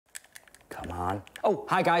Come on. Oh,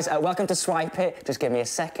 hi guys, welcome to Swipe It. Just give me a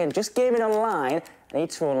second. Just gaming online. I need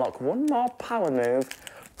to unlock one more power move.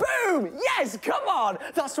 Boom! Yes, come on!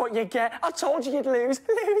 That's what you get. I told you you'd lose.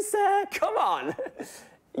 Loser, come on.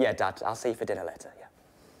 Yeah, Dad, I'll see you for dinner later, yeah.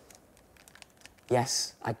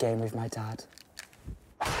 Yes, I game with my dad.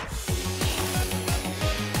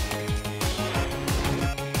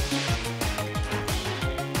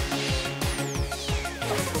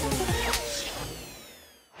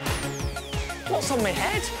 What's on my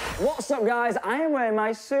head? What's up, guys? I am wearing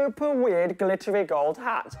my super weird glittery gold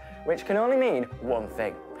hat, which can only mean one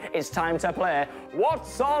thing. It's time to play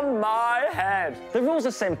What's on My Head? The rules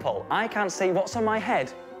are simple. I can't see what's on my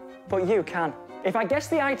head, but you can. If I guess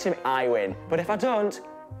the item, I win. But if I don't,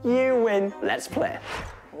 you win. Let's play.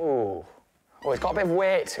 Ooh. Oh, it's got a bit of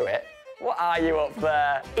weight to it. What are you up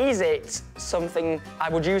there? Is it something I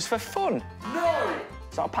would use for fun? No!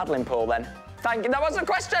 It's not a paddling pool, then. Thank you, that was a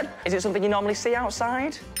question! Is it something you normally see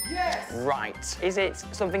outside? Yes! Right. Is it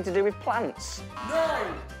something to do with plants?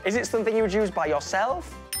 No! Is it something you would use by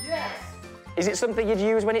yourself? Yes! Is it something you'd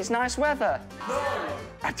use when it's nice weather? No!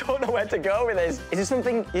 I don't know where to go with this. Is it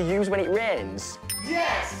something you use when it rains?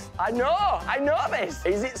 Yes! I know this!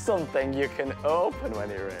 Is it something you can open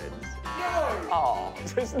when it rains? No! Oh,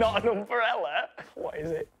 so it's not an umbrella? What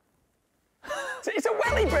is it? It's a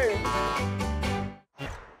welly boot!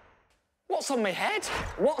 What's on my head?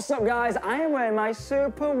 What's up, guys? I am wearing my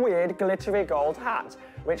super weird glittery gold hat,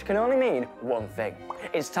 which can only mean one thing.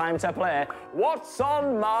 It's time to play What's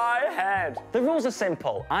on My Head? The rules are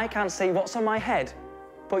simple. I can't see what's on my head,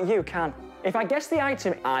 but you can. If I guess the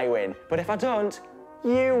item, I win. But if I don't,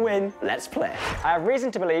 you win. Let's play. I have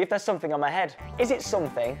reason to believe there's something on my head. Is it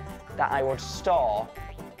something that I would store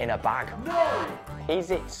in a bag? No! Is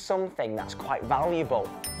it something that's quite valuable?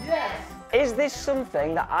 Yes! Is this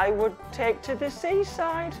something that I would take to the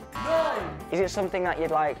seaside? No! Is it something that you'd,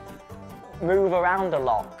 like, move around a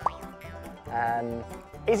lot?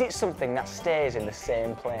 Is it something that stays in the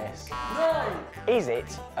same place? No! Is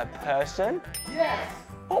it a person? Yes!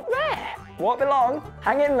 Up there? Won't be long.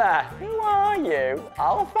 Hang in there. Who are you?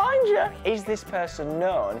 I'll find you. Is this person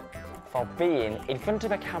known for being in front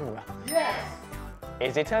of a camera? Yes!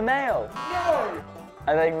 Is it a male? No!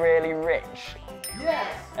 Are they really rich?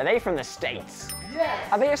 Yes! Are they from the States?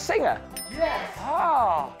 Yes! Are they a singer? Yes!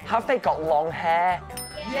 Oh! Have they got long hair?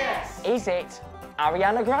 Yes! Is it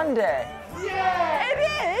Ariana Grande? Yes!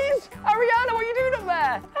 It is! Ariana, what are you doing up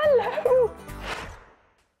there? Hello!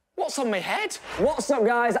 What's on my head? What's up,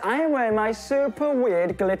 guys? I am wearing my super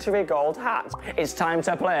weird glittery gold hat. It's time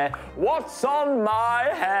to play What's on My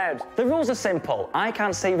Head? The rules are simple. I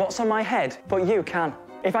can't see what's on my head, but you can.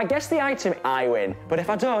 If I guess the item, I win. But if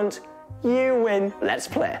I don't, you win. Let's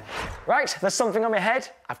play. Right, there's something on my head.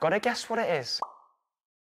 I've got to guess what it is.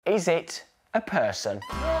 Is it a person?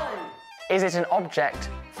 No. Is it an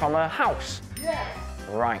object from a house? Yes.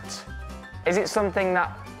 Right. Is it something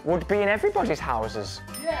that would be in everybody's houses?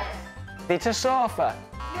 Yes. Is it a sofa?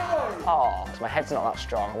 No. Oh, my head's not that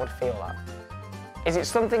strong. I would feel that. Is it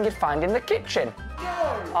something you'd find in the kitchen?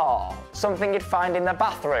 No. Oh, something you'd find in the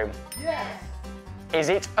bathroom? Yes. Is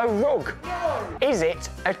it a rug? No. Is it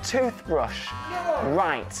a toothbrush? No.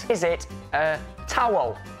 Right. Is it a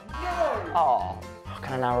towel? No. Oh, how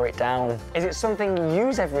can I narrow it down? Is it something you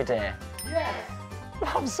use every day? Yes.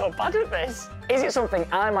 I'm so bad at this. Is it something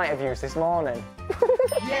I might have used this morning?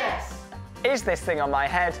 Yes. Is this thing on my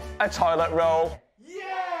head a toilet roll?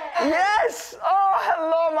 Yes. Yes! Oh,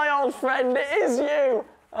 hello, my old friend. It is you.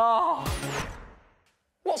 Oh.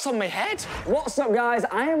 What's on my head? What's up, guys?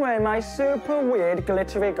 I am wearing my super weird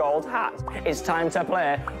glittery gold hat. It's time to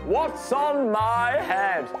play What's on My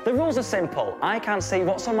Head? The rules are simple. I can't see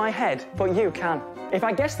what's on my head, but you can. If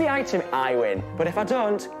I guess the item, I win. But if I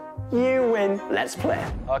don't, you win. Let's play.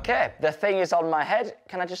 Okay, the thing is on my head.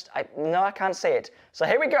 Can I just... No, I can't see it. So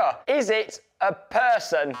here we go. Is it a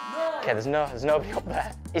person? No. Okay, there's nobody up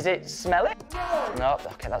there. Is it smelly? No. No,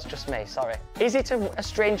 okay, that's just me, sorry. Is it a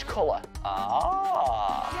strange colour?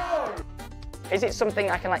 Ah. No. Is it something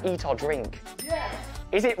I can, like, eat or drink? Yes.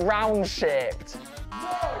 Is it round-shaped? No.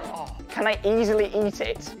 Oh, can I easily eat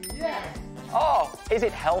it? Yes. Oh, is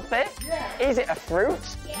it healthy? Yes. Is it a fruit?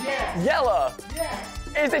 Yes. Yellow? Yes.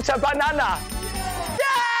 Is it a banana? Yes!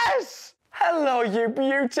 Yes! Hello, you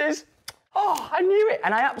beauties. Oh, I knew it,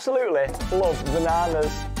 and I absolutely love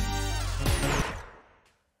bananas.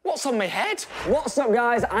 What's on my head? What's up,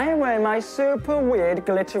 guys? I am wearing my super weird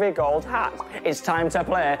glittery gold hat. It's time to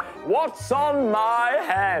play What's on My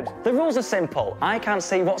Head? The rules are simple. I can't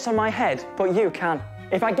see what's on my head, but you can.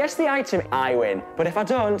 If I guess the item, I win. But if I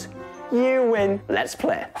don't, you win. Let's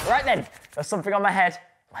play. Right then, there's something on my head.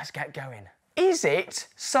 Let's get going. Is it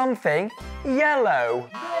something yellow?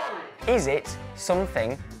 No. Is it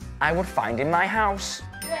something I would find in my house?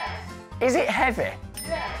 Yes. Is it heavy?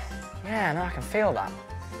 Yes. Yeah, no, I can feel that.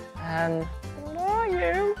 What are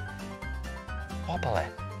you? Wobbly.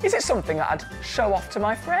 Is it something that I'd show off to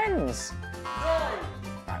my friends? No.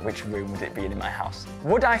 Right, which room would it be in my house?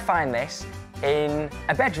 Would I find this in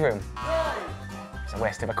a bedroom? No. It's a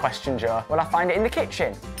waste of a question, Joe. Will I find it in the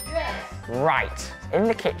kitchen? Yes. Right, in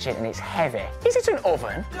the kitchen and it's heavy. Is it an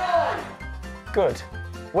oven? No. Good.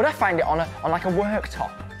 Would I find it on like a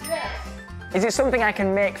worktop? Yes. Is it something I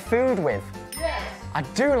can make food with? Yes. I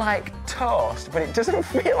do like toast, but it doesn't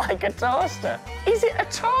feel like a toaster. Is it a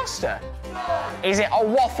toaster? No. Is it a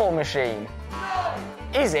waffle machine? No.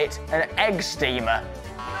 Is it an egg steamer?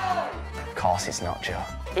 No. Of course it's not, Joe.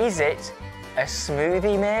 Is it a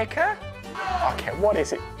smoothie maker? No. Okay, what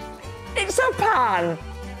is it? It's a pan!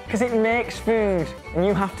 Because it makes food, and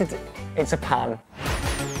you have to it's a pan.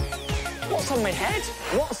 What's on my head?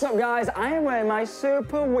 What's up, guys? I am wearing my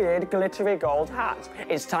super weird glittery gold hat.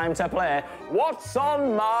 It's time to play What's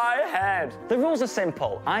on My Head? The rules are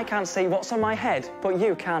simple. I can't see what's on my head, but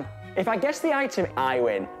you can. If I guess the item, I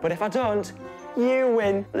win. But if I don't, you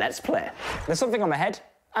win. Let's play. There's something on my head.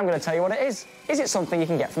 I'm going to tell you what it is. Is it something you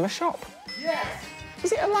can get from a shop? Yes.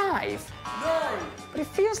 Is it alive? No. But it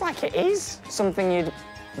feels like it is. Something you'd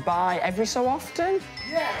buy every so often?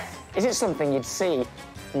 Yes. Is it something you'd see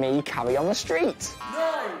me carry on the street?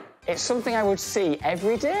 No. It's something I would see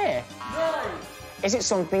every day. No. Is it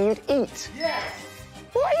something you'd eat? Yes.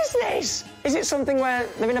 What is this? Is it something where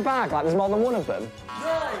they're in a bag, like there's more than one of them?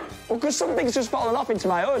 No. Well, because something's just fallen off into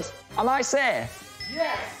my hood. Am I safe?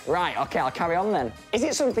 Yes. Right, OK, I'll carry on then. Is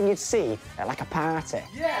it something you'd see at, like, a party?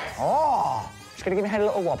 Yes. Oh! Just gonna give my head a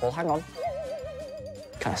little wobble, hang on.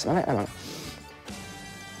 Can I smell it? Hang on.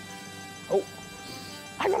 Oh,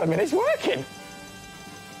 hang on a minute, it's working.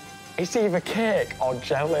 It's either cake or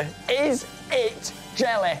jelly. Is it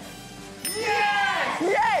jelly? Yes.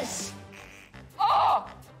 Yes! Oh!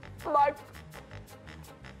 My...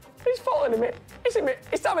 It's falling a bit.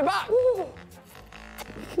 It's down my back. Ooh.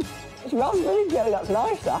 It smells really jelly, that's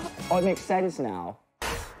nice, that. Oh, it makes sense now.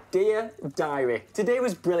 Dear Diary, today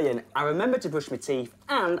was brilliant. I remembered to brush my teeth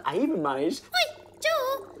and I even managed... Oi,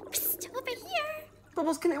 Joe! Psst, over here.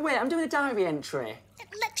 Bubbles, can it wait? I'm doing a diary entry. It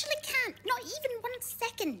literally can't. Not even 1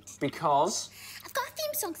 second. Because? I've got a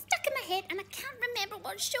theme song stuck in my head and I can't remember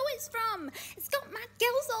what show it's from. It's got my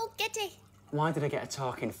gills all giddy. Why did I get a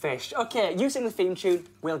talking fish? OK, you sing the theme tune,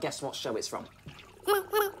 we'll guess what show it's from.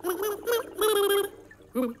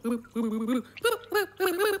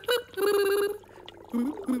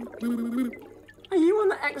 Are you on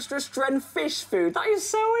the extra strength fish food? That is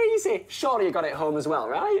so easy. Surely you got it home as well,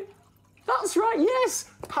 right? That's right, yes!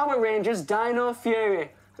 Power Rangers Dino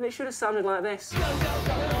Fury. And it should have sounded like this.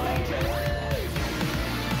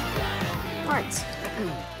 Right.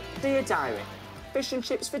 Dear Diary, fish and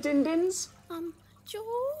chips for din-dins? Joe?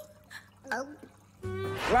 Oh.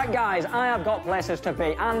 Right, guys, I have got places to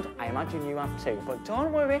be, and I imagine you have too. But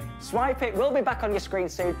don't worry, Swipe It will be back on your screen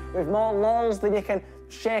soon with more lols than you can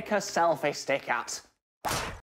shake a selfie stick at.